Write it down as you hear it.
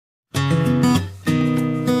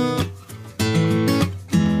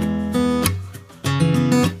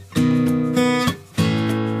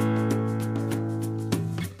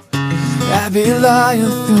I'd be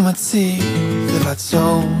lying through my teeth if I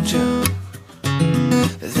told you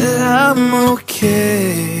that I'm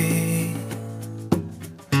okay.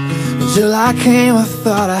 When July came, I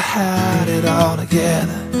thought I had it all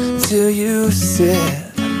together, till you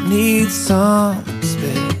said I need some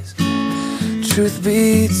space. Truth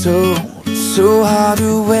be told, it's so hard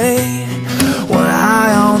to wait. One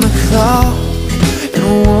eye on the clock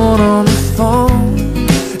and one on the phone.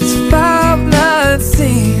 It's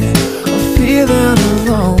 5:19, I'm feeling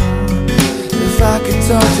alone. If I could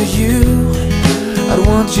talk to you, I'd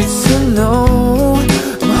want you to know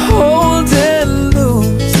I'm holding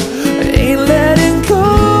loose, I ain't letting go.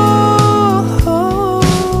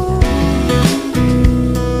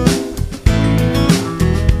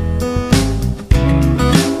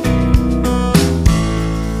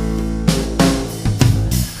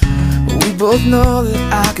 We both know that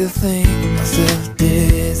I could think myself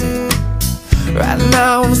dizzy. Right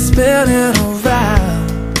now I'm spinning around.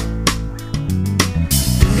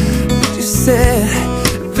 You said,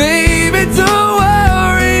 baby, don't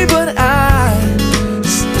worry, but I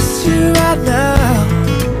just miss you right now.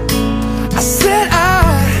 I said I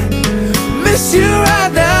miss you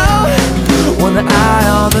right now. One eye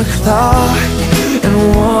on the clock and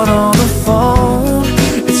one on the phone.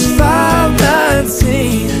 It's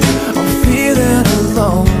 5:19, I'm feeling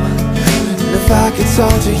alone. And if I could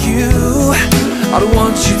talk to you, I'd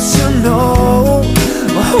want you to know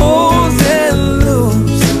my holding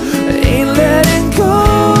loose, I ain't letting go.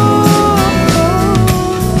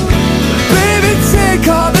 Baby, take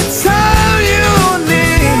all the time you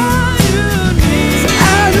need. So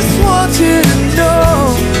I just want you to know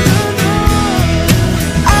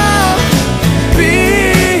I'll be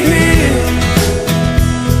here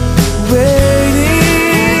waiting.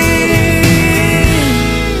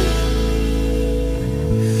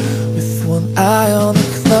 With one eye on the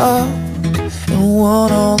clock and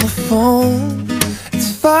one on the phone. It's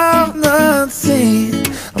 5:19,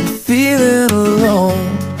 I'm feeling alone.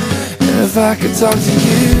 And if I could talk to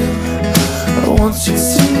you, I want you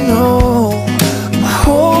to know I'm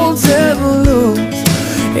holding loose,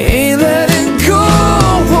 ain't letting go.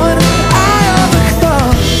 One eye on the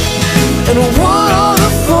clock and